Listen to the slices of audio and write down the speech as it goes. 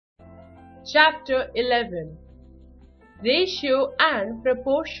Chapter 11. Ratio and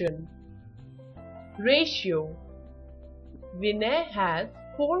Proportion. Ratio. Vinay has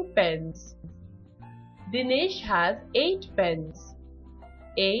 4 pens. Dinesh has 8 pens.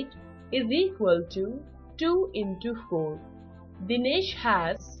 8 is equal to 2 into 4. Dinesh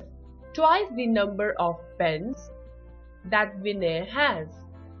has twice the number of pens that Vinay has.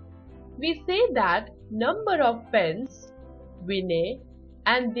 We say that number of pens Vinay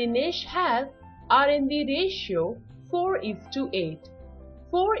and Dinesh have are in the ratio 4:8.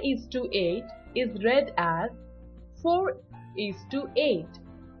 4:8 is read as 4:8.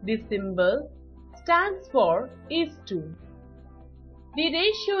 The symbol stands for is to. The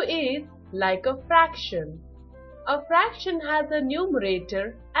ratio is like a fraction. A fraction has a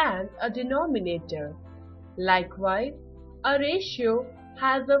numerator and a denominator. Likewise, a ratio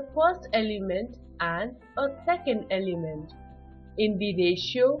has a first element and a second element. In the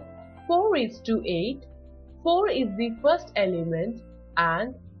ratio 4:8, 4 is the first element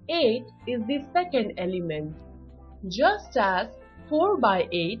and 8 is the second element. Just as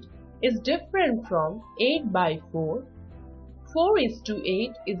 4/8 is different from 8/4,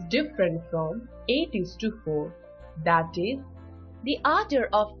 4:8 is different from 8:4. That is, the order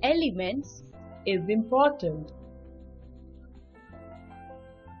of elements is important.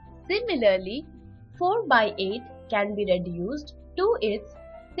 Similarly, 4/8 can be reduced to its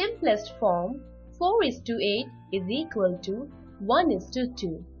simplest form 4:8 is equal to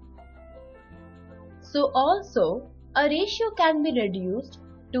 1:2. So also a ratio can be reduced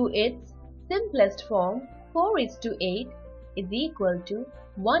to its simplest form 4:8 is equal to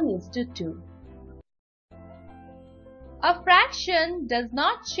 1:2. A fraction does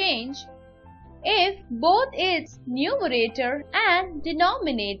not change if both its numerator and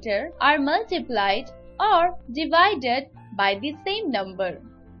denominator are multiplied or divided by the same number.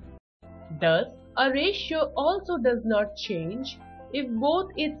 Thus, a ratio also does not change if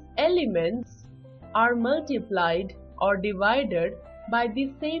both its elements are multiplied or divided by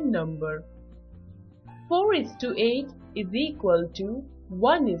the same number. 4:8 is equal to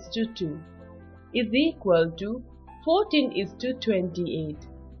 1:2 is equal to 14:28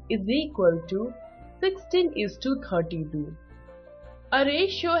 is equal to 16:32. A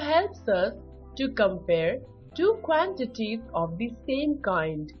ratio helps us to compare two quantities of the same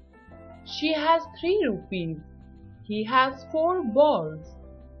kind. She has 3 rupees. He has 4 balls.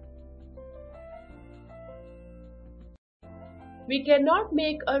 We cannot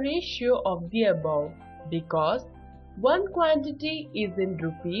make a ratio of the above because one quantity is in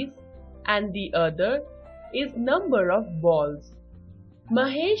rupees and the other is number of balls.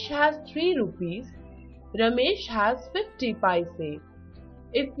 Mahesh has 3 rupees. Ramesh has 50 paise.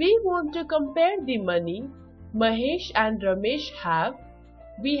 If we want to compare the money Mahesh and Ramesh have,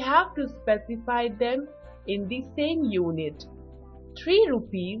 we have to specify them in the same unit. 3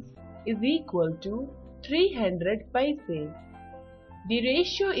 rupees is equal to 300 paise. The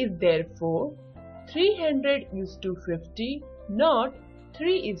ratio is therefore 300:50, not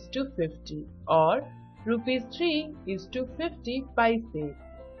 3:50, or rupees 3:50 paise.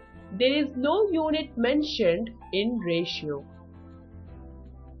 There is no unit mentioned in ratio.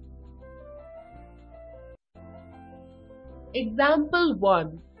 Example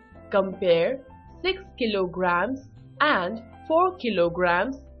 1. Compare 6 kilograms and 4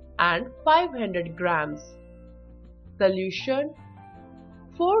 kilograms and 500 grams. Solution: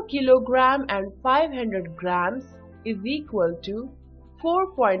 4 kilogram and 500 grams is equal to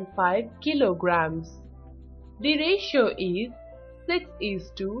 4.5 kilograms. The ratio is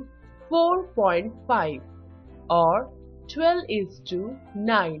 6:4.5 or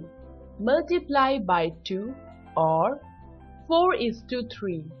 12:9. Multiply by 2 or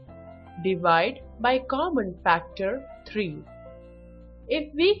 4:3. Divide by common factor 3. If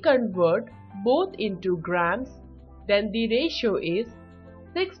we convert both into grams, then the ratio is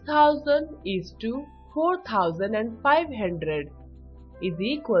 6,000:4,500 is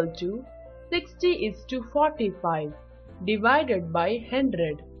equal to 60:45 divided by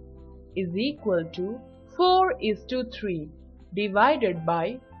 100 is equal to 4:3 divided by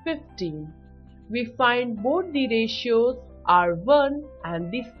 15. We find both the ratios are one and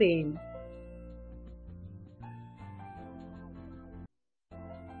the same.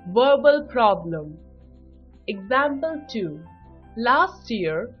 Verbal problem. Example 2. Last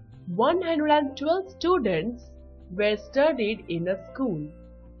year, 112 students were studied in a school.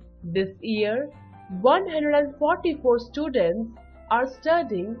 This year, 144 students are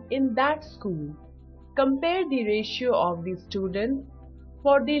studying in that school. Compare the ratio of the students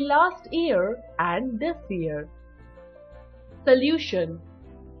for the last year and this year. Solution: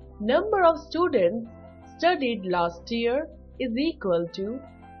 Number of students studied last year is equal to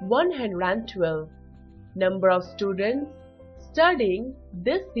 112. Number of students studying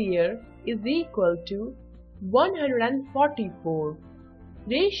this year is equal to 144.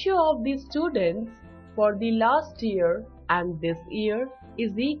 Ratio of the students for the last year and this year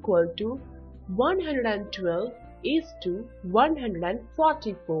is equal to 112 is to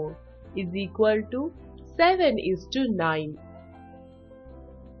 144 is equal to 7 is to 9.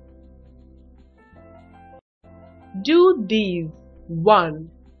 Do these.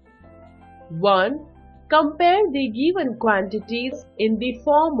 1. Compare the given quantities in the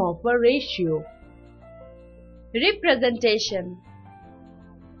form of a ratio. Representation.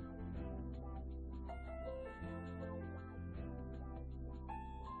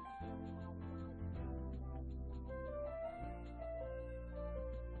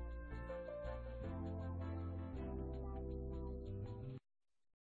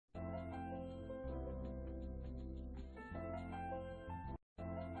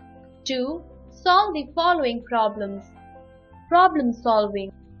 To solve the following problems. Problem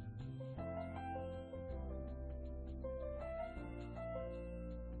solving.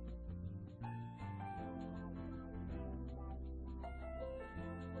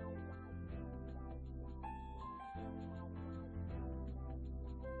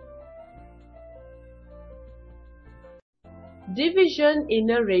 Division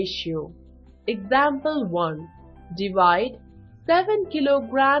in a ratio. Example 1. Divide 7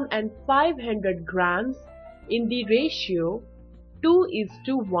 kg and 500 grams in the ratio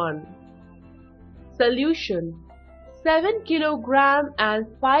 2:1. Solution. 7 kg and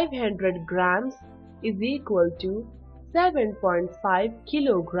 500 grams is equal to 7.5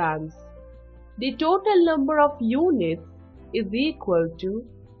 kilograms. The total number of units is equal to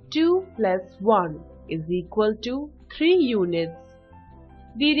 2 plus 1 is equal to 3 units.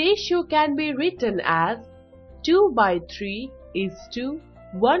 The ratio can be written as 2/3 is to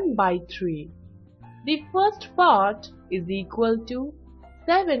 1/3. The first part is equal to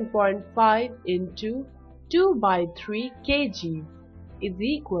 7.5 into 2/3 kg is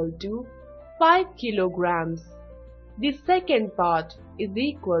equal to 5 kilograms. The second part is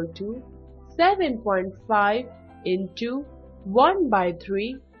equal to 7.5 into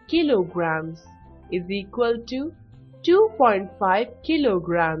 1/3 kilograms is equal to 2.5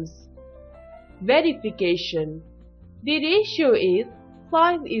 kilograms. Verification. The ratio is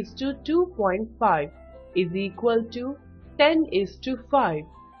 5:2.5 is equal to 10:5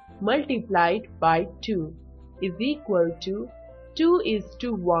 multiplied by 2 is equal to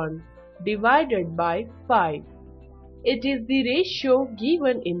 2:1 divided by 5. It is the ratio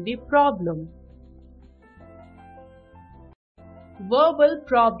given in the problem. Verbal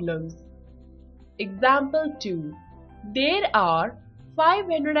problems. Example 2. There are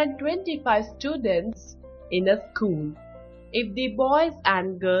 525 students in a school. If the boys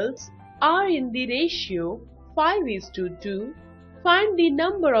and girls are in the ratio 5:2, find the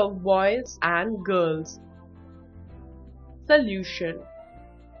number of boys and girls. Solution.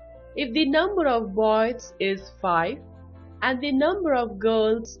 If the number of boys is 5 and the number of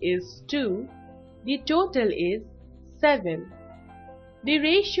girls is 2, the total is 7. The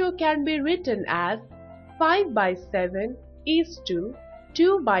ratio can be written as 5/7 is to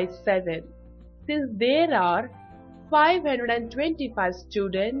 2/7. Since there are 525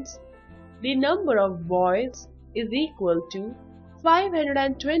 students, the number of boys is equal to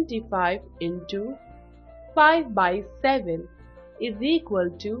 525 into 5/7 is equal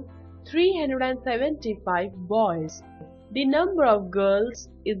to 375 boys. The number of girls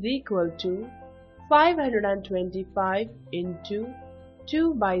is equal to 525 into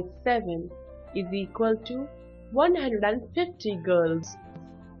 2/7 is equal to 150 girls.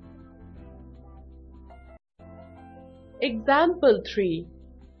 Example 3.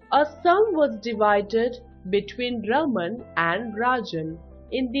 A sum was divided between Raman and Rajan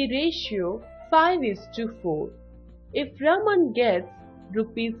in the ratio 5:4. If Raman gets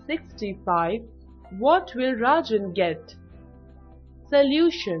 ₹65, what will Rajan get?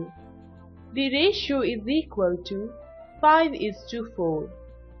 Solution. The ratio is equal to 5:4.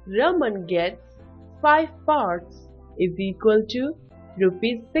 Raman gets 5 parts is equal to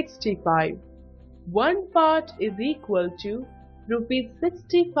 ₹65. 1 part is equal to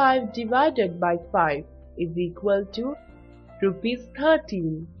 ₹65 divided by 5 is equal to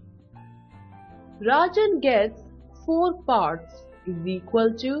 ₹13. Rajan gets 4 parts is equal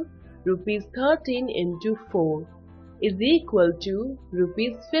to ₹13 into 4 is equal to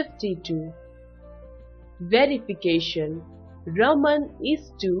 ₹52. Verification. Raman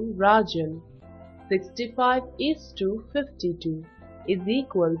is to Rajan. 65 is to 52. is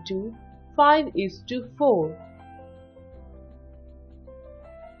equal to 5:4.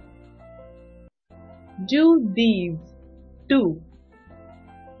 Do these. 2.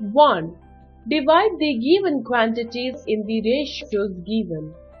 1. Divide the given quantities in the ratios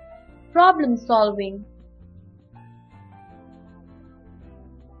given. Problem solving.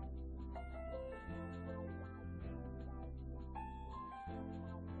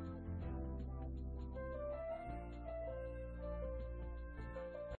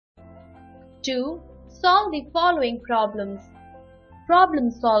 To solve the following problems. Problem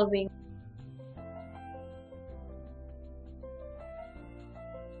solving.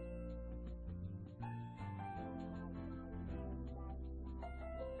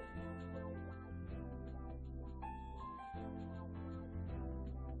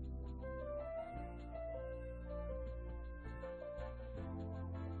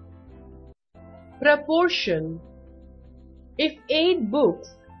 Proportion. If 8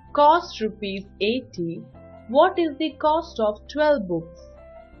 books cost rupees 80, what is the cost of 12 books?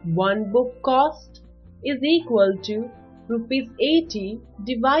 One book cost is equal to rupees 80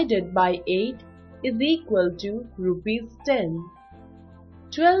 divided by 8 is equal to rupees 10.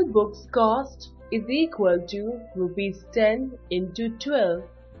 12 books cost is equal to rupees 10 into 12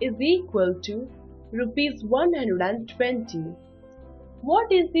 is equal to rupees 120.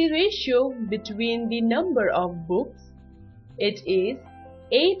 What is the ratio between the number of books? It is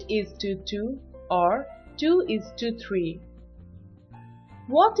 8:2 or 2:3.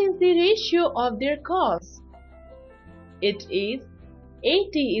 What is the ratio of their cost? It is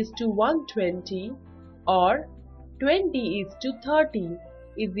 80:120 or 20:30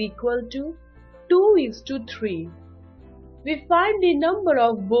 is equal to 2:3. We find the number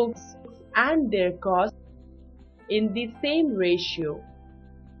of books and their cost in the same ratio.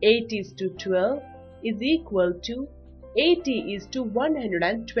 8:12 is equal to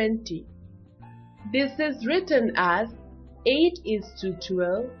 80:120. This is written as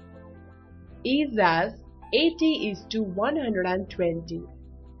 8:12 is as 80:120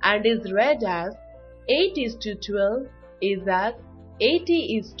 and is read as 8:12 is as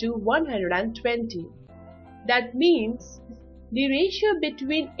 80:120. That means the ratio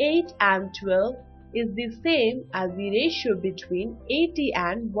between 8 and 12 is the same as the ratio between 80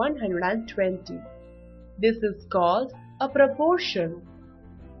 and 120. This is called a proportion.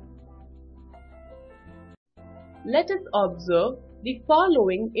 Let us observe the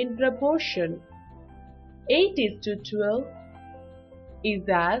following in proportion. 8:12 is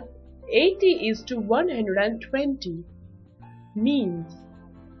as 80:120. Means,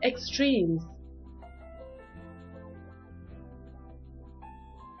 extremes.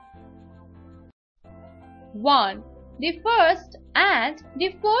 1. The first and the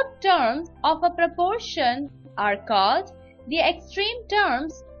fourth terms of a proportion are called the extreme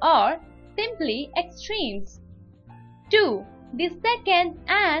terms or simply extremes. 2. The second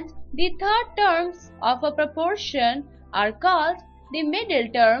and the third terms of a proportion are called the middle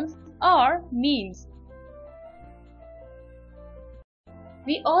terms or means.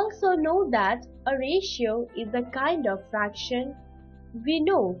 We also know that a ratio is a kind of fraction. We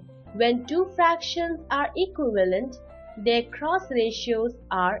know when two fractions are equivalent, their cross ratios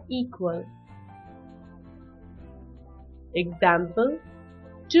are equal. Example: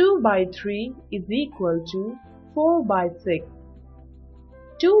 2/3 is equal to 4/6.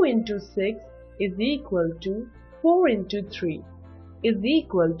 2 into 6 is equal to 4 into 3 is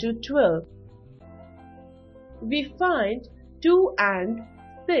equal to 12. We find 2 and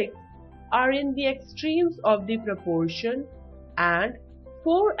 6 are in the extremes of the proportion and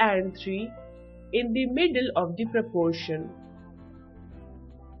 4 and 3 in the middle of the proportion.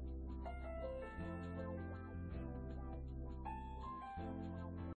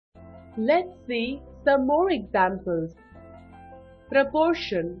 Let's see some more examples.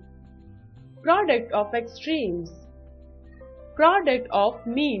 Proportion. Product of extremes. Product of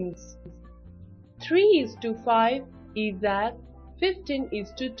means. 3:5 is as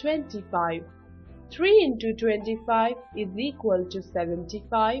 15:25. 3 into 25 is equal to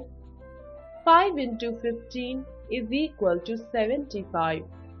 75. 5 into 15 is equal to 75.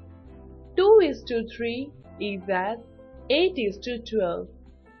 2:3 is as 8:12.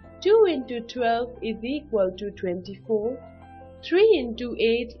 2 into 12 is equal to 24. 3 into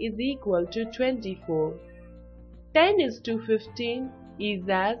 8 is equal to 24. 10:15 is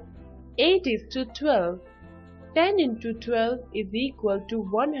as 8:12. 10 into 12 is equal to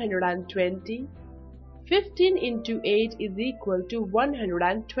 120. 15 into 8 is equal to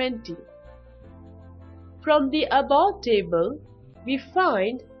 120. From the above table, we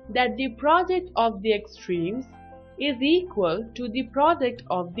find that the product of the extremes is equal to the product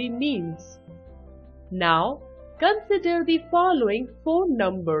of the means. Now, consider the following four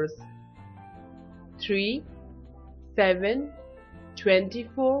numbers: 3, 7,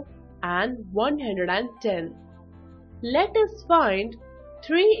 24 and 110. Let us find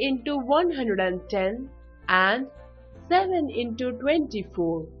 3 into 110 and 7 into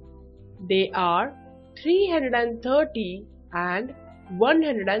 24. They are 330 and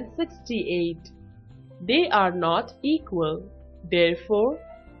 168. They are not equal. Therefore,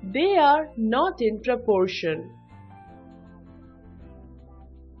 they are not in proportion.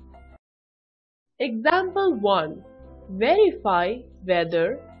 Example 1. Verify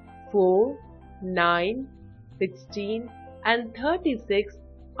whether 4, 9, 16 and 36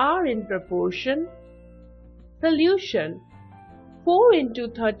 are in proportion. Solution: 4 into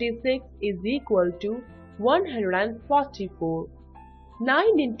 36 is equal to 144.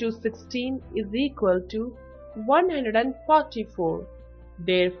 9 into 16 is equal to 144.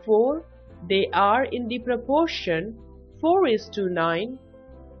 Therefore, they are in the proportion 4:9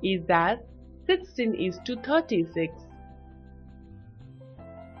 is as 16:36.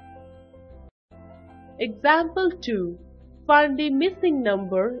 Example 2. Find the missing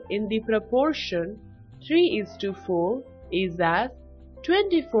number in the proportion 3:4 is as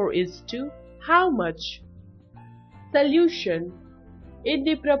 24 is to how much? Solution: in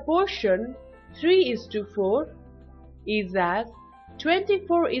the proportion 3:4 is as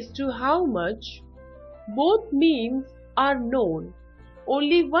 24 is to how much? Both means are known.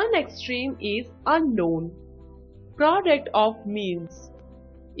 Only one extreme is unknown. Product of means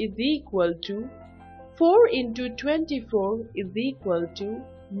is equal to 4 into 24 is equal to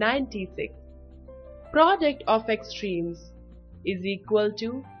 96. Product of extremes is equal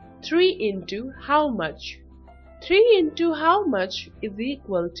to 3 into how much? 3 into how much is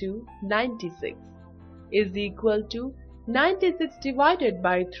equal to 96 is equal to 96 divided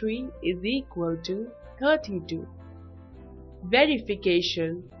by 3 is equal to 32.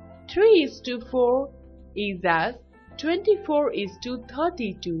 Verification: 3:4 is as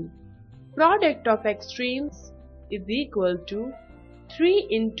 24:32. Product of extremes is equal to 3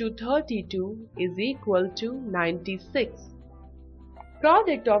 into 32 is equal to 96.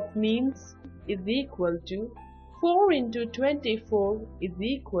 Product of means is equal to 4 into 24 is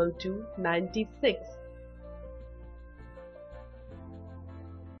equal to 96.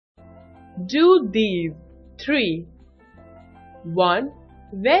 Do these 3. 1.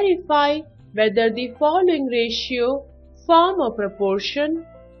 Verify whether the following ratio form a proportion.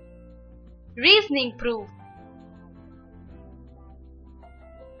 Reasoning proof.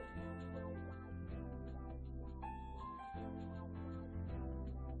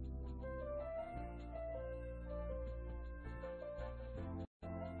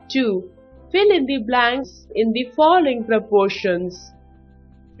 Two. Fill in the blanks in the following proportions.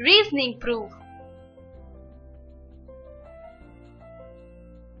 Reasoning proof.